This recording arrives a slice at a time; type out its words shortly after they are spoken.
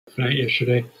Night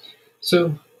yesterday.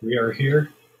 So we are here.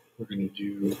 We're going to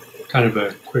do kind of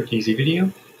a quick, easy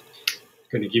video.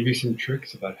 Going to give you some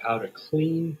tricks about how to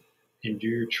clean and do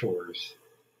your chores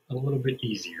a little bit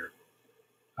easier.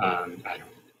 I don't.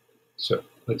 So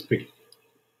let's begin.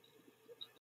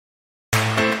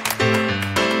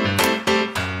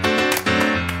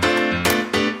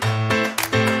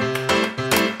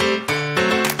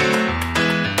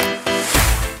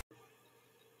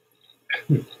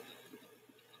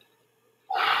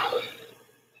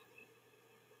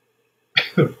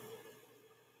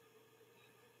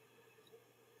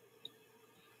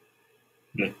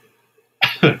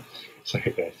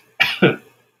 Sorry, guys. There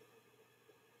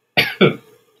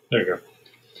you go.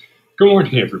 Good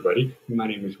morning, everybody. My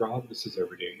name is Rob. This is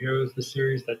Everyday Heroes, the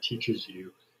series that teaches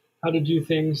you how to do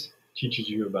things, teaches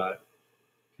you about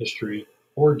history,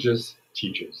 or just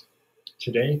teaches.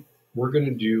 Today, we're going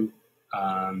to do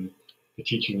the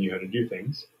teaching you how to do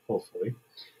things, hopefully,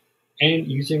 and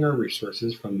using our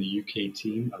resources from the UK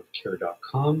team of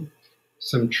care.com,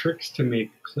 some tricks to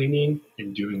make cleaning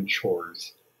and doing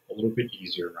chores a little bit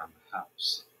easier around the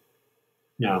house.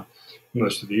 Now,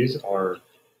 most of these are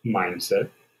mindset.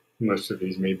 Most of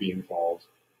these may be involve,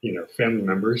 family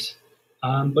members,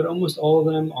 but almost all of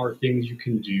them are things you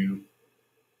can do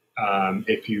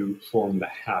if you form the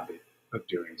habit of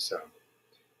doing so.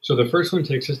 So the first one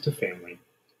takes us to family,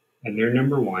 and their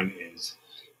number one is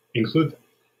include them.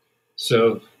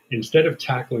 So instead of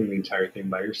tackling the entire thing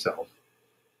by yourself,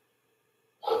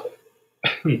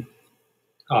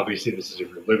 obviously this is if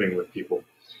you're living with people,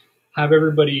 have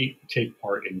everybody take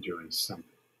part in doing something.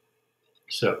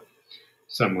 So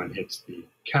someone hits the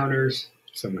counters,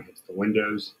 someone hits the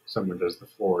windows, someone does the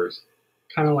floors,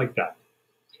 kind of like that.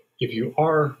 If you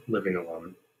are living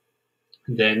alone,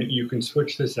 then you can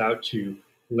switch this out to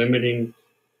limiting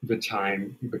the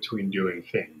time between doing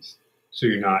things so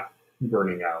you're not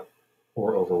burning out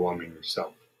or overwhelming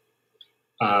yourself.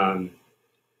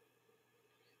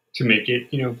 To make it,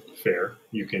 fair,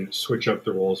 you can switch up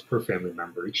the roles per family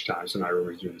member each time. So not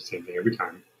everyone's doing the same thing every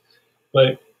time,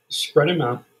 but spread them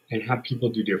out and have people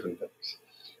do different things.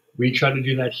 We try to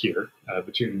do that here.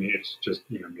 Between me, it's just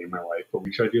me and my wife, but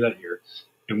we try to do that here,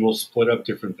 and we'll split up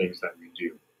different things that we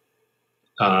do.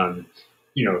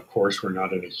 Of course, we're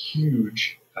not in a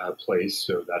huge place,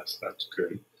 so that's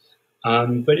good.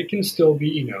 But it can still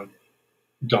be,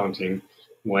 daunting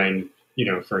when,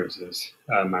 for instance,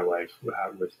 my wife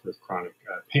with chronic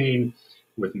pain,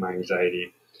 with my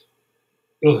anxiety,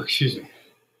 excuse me,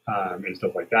 and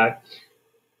stuff like that.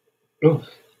 Oh,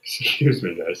 excuse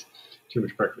me, guys, too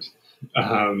much breakfast.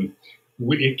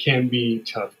 It can be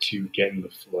tough to get in the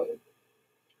flow,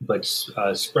 but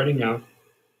spreading out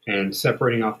and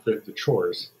separating off the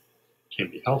chores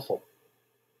can be helpful.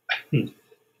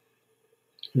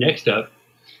 Next up,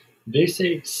 they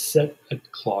say set a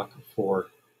clock for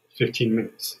 15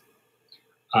 minutes.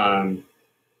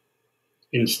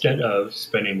 Instead of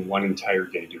spending one entire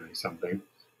day doing something,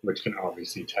 which can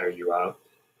obviously tire you out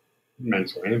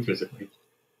mentally and physically,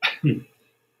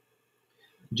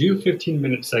 do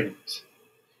 15-minute segments.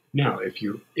 Now, if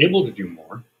you're able to do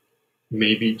more,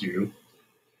 maybe do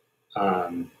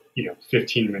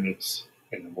 15 minutes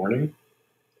in the morning,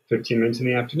 15 minutes in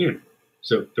the afternoon.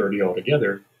 So 30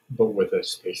 altogether, but with a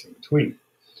space in between.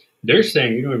 They're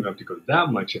saying you don't even have to go that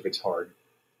much if it's hard,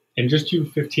 and just do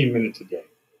 15 minutes a day.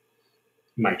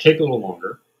 It might take a little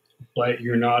longer, but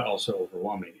you're not also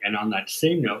overwhelming. And on that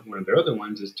same note, one of their other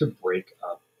ones is to break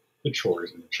up the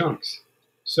chores into chunks.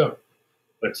 So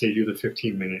let's say you do the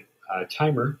 15-minute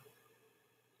timer.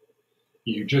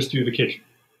 You just do the kitchen.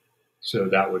 So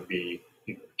that would be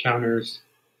the counters,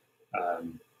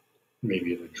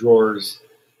 maybe the drawers,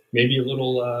 maybe a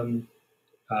little,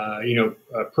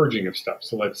 purging of stuff.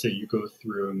 So let's say you go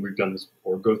through, and we've done this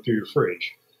before, go through your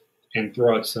fridge and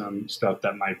throw out some stuff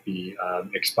that might be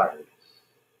expired.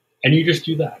 And you just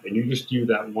do that. And you just do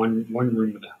that one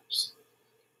room of the house.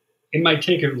 It might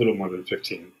take a little more than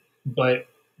 15, but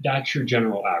that's your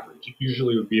general average. It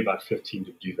usually would be about 15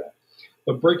 to do that.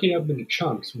 But breaking up into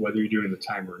chunks, whether you're doing the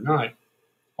timer or not,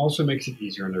 also makes it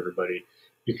easier on everybody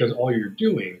because all you're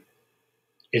doing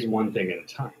is one thing at a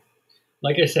time.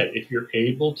 Like I said, if you're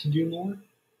able to do more,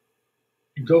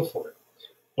 go for it.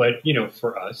 But,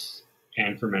 for us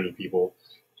and for many people,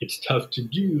 it's tough to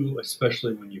do,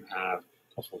 especially when you have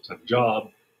a full-time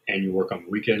job and you work on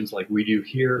weekends like we do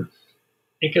here.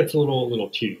 It gets a little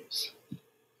tedious.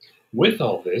 With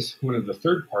all this, one of the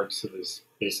third parts of this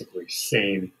basically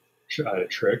same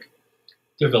trick,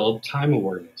 develop time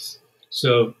awareness.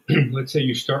 So let's say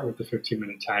you start with the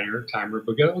 15-minute timer,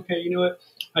 but go, okay, you know what?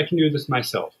 I can do this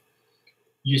myself.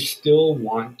 You still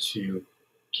want to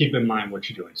keep in mind what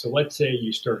you're doing. So let's say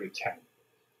you start at 10.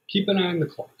 Keep an eye on the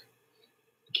clock.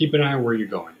 Keep an eye on where you're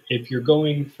going. If you're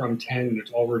going from 10 and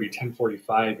it's already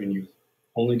 10:45 and you've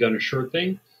only done a short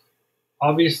thing,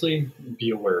 obviously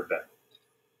be aware of that.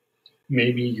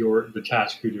 Maybe the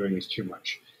task you're doing is too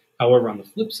much. However, on the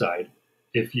flip side,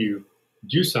 if you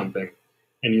do something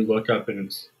and you look up and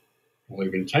it's only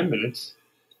been 10 minutes,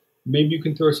 maybe you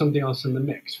can throw something else in the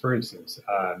mix. For instance,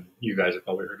 you guys have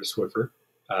probably heard of Swiffer,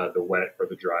 the wet or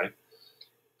the dry.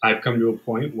 I've come to a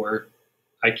point where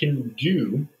I can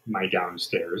do my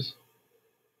downstairs,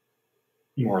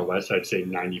 more or less, I'd say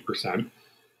 90%,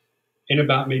 in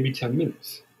about maybe 10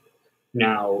 minutes.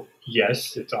 Now,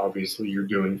 yes, it's obviously you're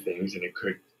doing things and it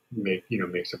could make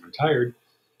someone tired,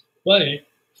 but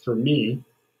for me,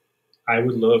 I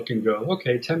would look and go,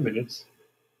 okay, 10 minutes.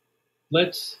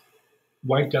 Let's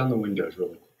wipe down the windows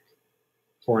really quick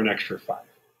for an extra 5.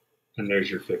 And there's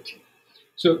your 15.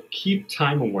 So keep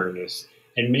time awareness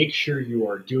and make sure you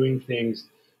are doing things,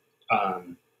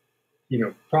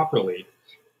 properly,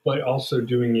 but also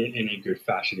doing it in a good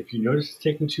fashion. If you notice it's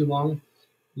taking too long,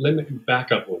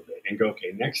 back up a little bit and go,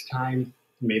 okay, next time,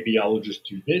 maybe I'll just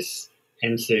do this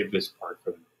and save this part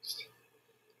for the next.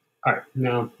 All right,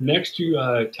 now next two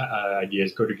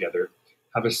ideas go together.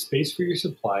 Have a space for your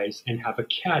supplies and have a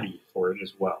caddy for it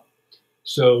as well.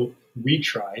 So we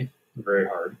try very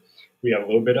hard. We have a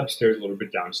little bit upstairs, a little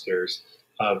bit downstairs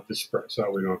of the spread, so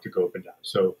that we don't have to go up and down.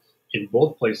 So in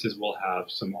both places, we'll have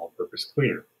some all-purpose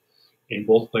cleaner. In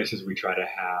both places, we try to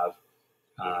have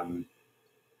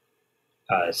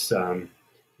some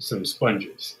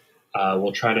sponges.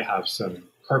 We'll try to have some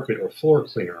carpet or floor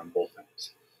cleaner on both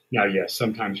ends. Now, yes,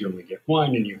 sometimes you only get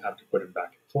one and you have to put them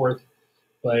back and forth,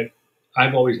 but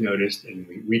I've always noticed, and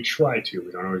we try to,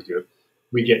 we don't always do it,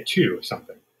 we get 2 of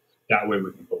something. That way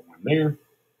we can put one there,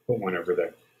 put one over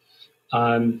there.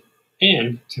 And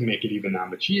to make it even that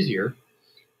much easier,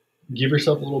 give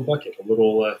yourself a little bucket, a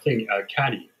little a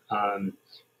caddy.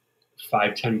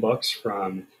 $5-10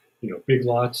 from Big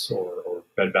Lots or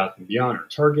Bed Bath & Beyond or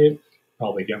Target.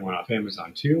 Probably get one off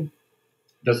Amazon too.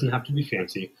 Doesn't have to be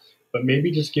fancy, but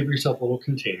maybe just give yourself a little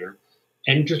container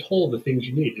and just hold the things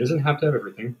you need. It doesn't have to have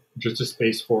everything. Just a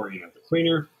space for the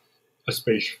cleaner, a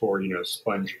space for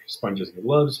sponges and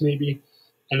gloves maybe,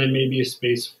 and then maybe a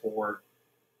space for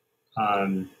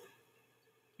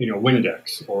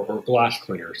Windex or glass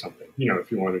cleaner or something.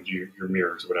 If you want to do your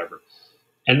mirrors, whatever,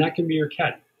 and that can be your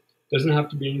caddy. Doesn't have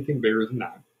to be anything bigger than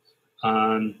that.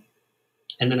 And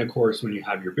then, of course, when you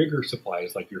have your bigger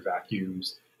supplies like your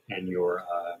vacuums and your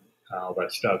all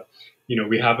that stuff,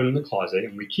 we have them in the closet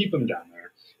and we keep them down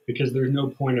there because there's no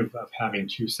point of having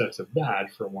 2 sets of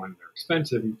that. For one, they're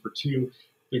expensive, and for 2,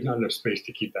 there's not enough space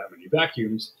to keep that many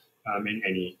vacuums in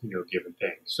any given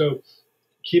thing. So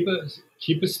keep a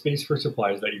space for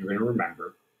supplies that you're going to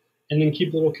remember, and then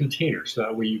keep little containers so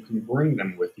that way you can bring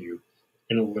them with you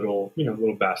in a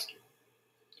little basket.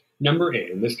 Number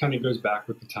 8, and this kind of goes back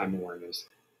with the time awareness,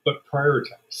 but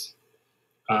prioritize.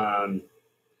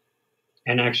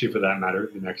 And actually, for that matter,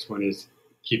 the next one is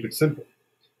keep it simple.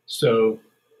 So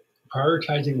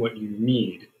prioritizing what you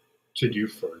need to do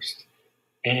first,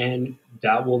 and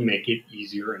that will make it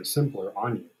easier and simpler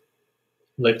on you.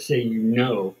 Let's say you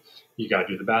got to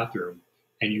do the bathroom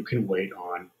and you can wait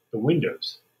on the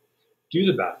windows. Do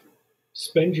the bathroom.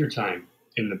 Spend your time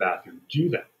in the bathroom. Do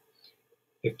that.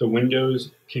 If the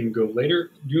windows can go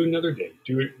later, do another day.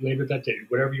 Do it later that day,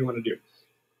 whatever you want to do.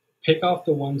 Pick off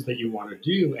the ones that you want to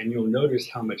do, and you'll notice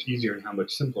how much easier and how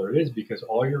much simpler it is because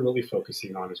all you're really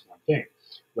focusing on is one thing.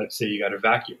 Let's say you got a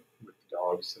vacuum with the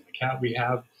dogs and the cat we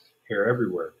have, hair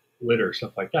everywhere, litter,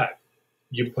 stuff like that.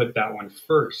 You put that one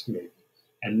first, maybe,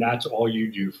 and that's all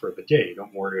you do for the day.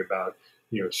 Don't worry about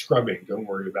scrubbing. Don't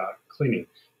worry about cleaning.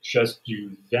 Just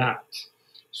do that.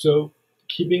 So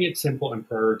keeping it simple and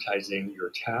prioritizing your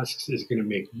tasks is going to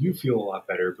make you feel a lot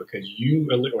better because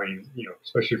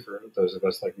especially for those of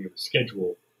us like me with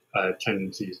schedule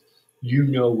tendencies,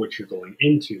 what you're going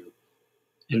into,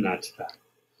 and that's that.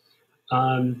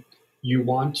 You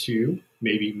want to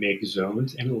maybe make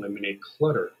zones and eliminate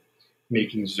clutter.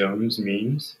 Making zones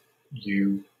means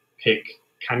you pick,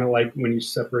 kind of like when you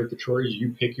separate the chores,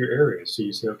 you pick your areas. So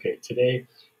you say, okay, today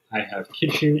I have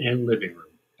kitchen and living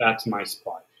room. That's my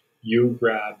spot. You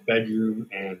grab bedroom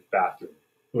and bathroom.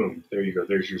 Boom, there you go.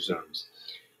 There's your zones.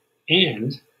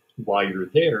 And while you're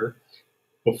there,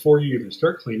 before you even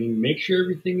start cleaning, make sure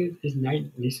everything is nice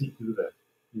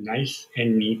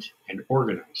and neat and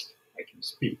organized. I can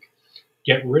speak.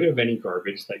 Get rid of any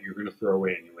garbage that you're going to throw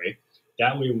away anyway.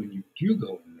 That way, when you do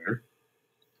go in there,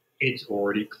 it's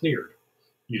already cleared.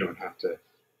 You don't have to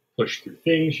push through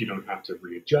things. You don't have to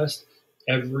readjust.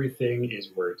 Everything is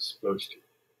where it's supposed to.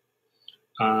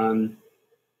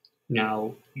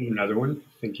 Now, another one,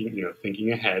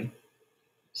 thinking ahead,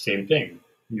 same thing.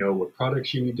 Know what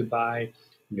products you need to buy,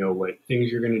 know what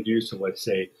things you're going to do. So let's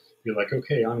say you're like,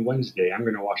 okay, on Wednesday, I'm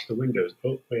going to wash the windows.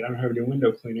 Oh, wait, I don't have any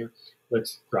window cleaner.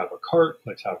 Let's grab a cart.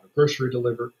 Let's have a grocery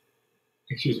delivered.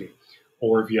 Excuse me.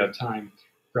 Or if you have time,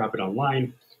 grab it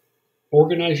online.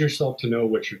 Organize yourself to know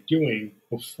what you're doing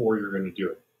before you're going to do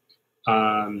it.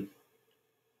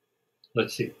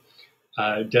 Let's see.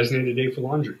 Designate a day for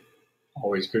laundry.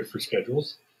 Always good for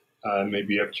schedules.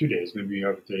 Maybe you have 2 days. Maybe you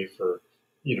have a day for,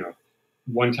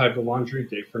 one type of laundry, a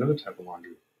day for another type of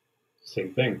laundry.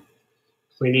 Same thing.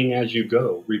 Cleaning as you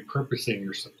go, repurposing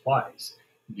your supplies.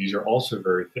 These are also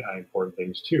very important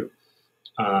things too.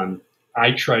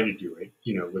 I try to do it,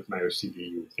 with my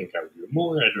OCD. You would think I would do it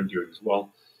more. I don't do it as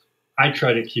well. I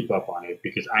try to keep up on it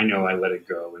because I know I let it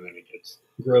go and then it gets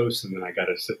gross and then I got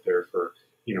to sit there for,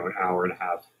 an hour and a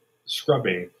half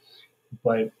scrubbing.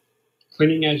 But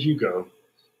cleaning as you go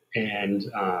and,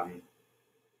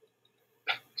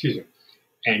 excuse me,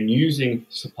 and using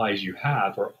supplies you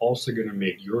have are also going to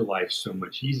make your life so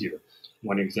much easier.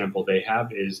 One example they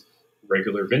have is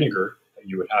regular vinegar that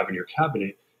you would have in your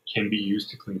cabinet can be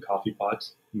used to clean coffee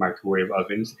pots, microwave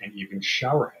ovens, and even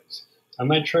shower heads. I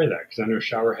might try that because I know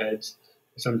shower heads,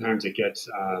 sometimes it gets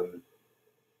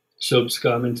soap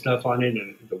scum and stuff on it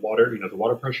and the water, the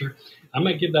water pressure. I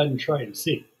might give that a try and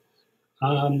see.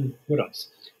 What else?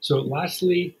 So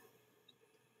lastly,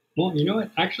 well, you know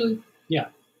what? Actually, yeah,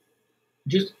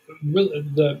 just really,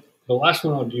 the last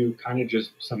one I'll do kind of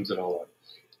just sums it all up.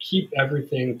 Keep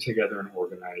everything together and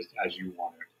organized as you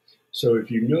want it. So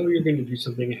if you know you're going to do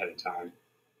something ahead of time,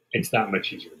 it's that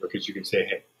much easier because you can say,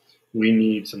 hey, we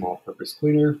need some all-purpose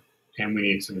cleaner and we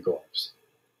need some gloves.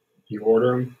 You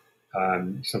order them.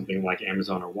 Something like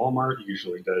Amazon or Walmart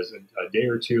usually does a day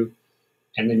or two,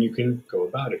 and then you can go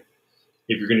about it.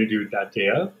 If you're going to do it that day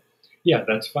of, yeah,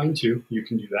 that's fine too. You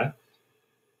can do that.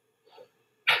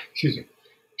 Excuse me.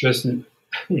 Just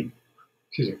excuse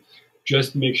me.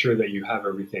 Just make sure that you have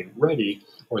everything ready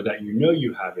or that you know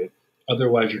you have it.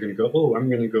 Otherwise, you're going to go, oh, I'm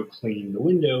going to go clean the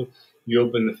window. You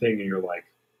open the thing and you're like,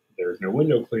 there's no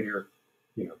window cleaner,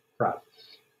 crap.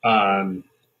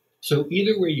 So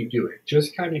either way you do it,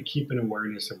 just kind of keep an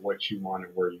awareness of what you want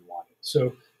and where you want it.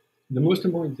 So the most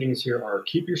important things here are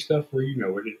keep your stuff where you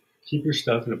know it. Keep your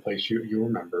stuff in a place you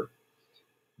remember.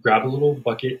 Grab a little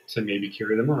bucket to maybe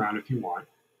carry them around if you want.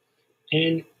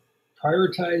 And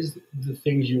prioritize the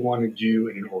things you want to do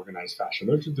in an organized fashion.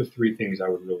 Those are the three things I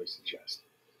would really suggest.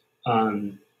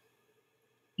 Um,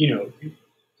 you know,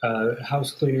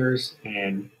 house cleaners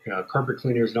and carpet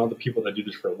cleaners and all the people that do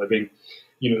this for a living,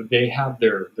 they have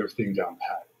their thing down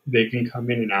pat. They can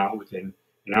come in and out within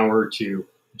an hour or two,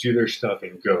 do their stuff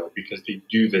and go because they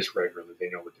do this regularly. They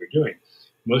know what they're doing.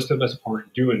 Most of us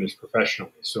aren't doing this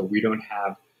professionally, so we don't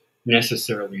have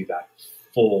necessarily that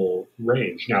full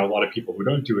range. Now, a lot of people who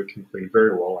don't do it can clean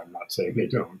very well. I'm not saying they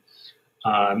don't.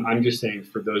 I'm just saying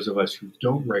for those of us who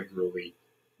don't regularly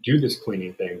do this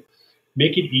cleaning thing,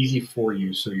 make it easy for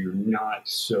you so you're not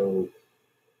so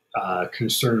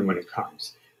concerned when it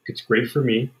comes. It's great for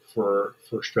me for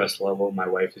stress level. My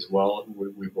wife as well.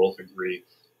 We both agree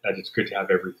that it's good to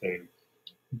have everything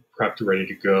prepped, ready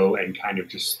to go, and kind of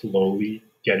just slowly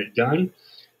get it done.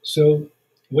 So,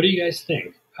 what do you guys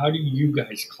think? How do you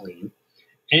guys clean?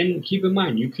 And keep in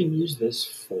mind, you can use this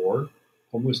for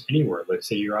almost anywhere. Let's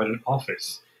say you're at an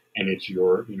office and it's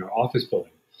your office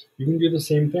building. You can do the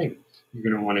same thing. You're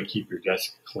going to want to keep your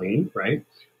desk clean, right?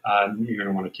 You're going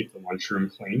to want to keep the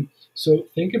lunchroom clean. So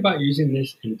think about using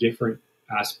this in different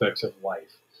aspects of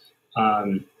life.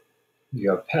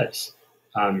 You have pets.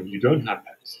 You don't have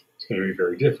pets. It's going to be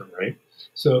very different, right?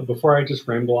 So before I just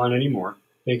ramble on anymore,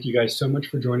 thank you guys so much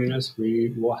for joining us.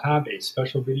 We will have a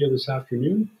special video this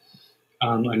afternoon.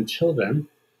 Until then,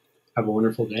 have a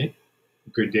wonderful day,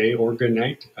 good day or good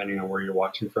night, depending on where you're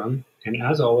watching from. And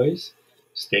as always,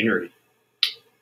 stay nerdy.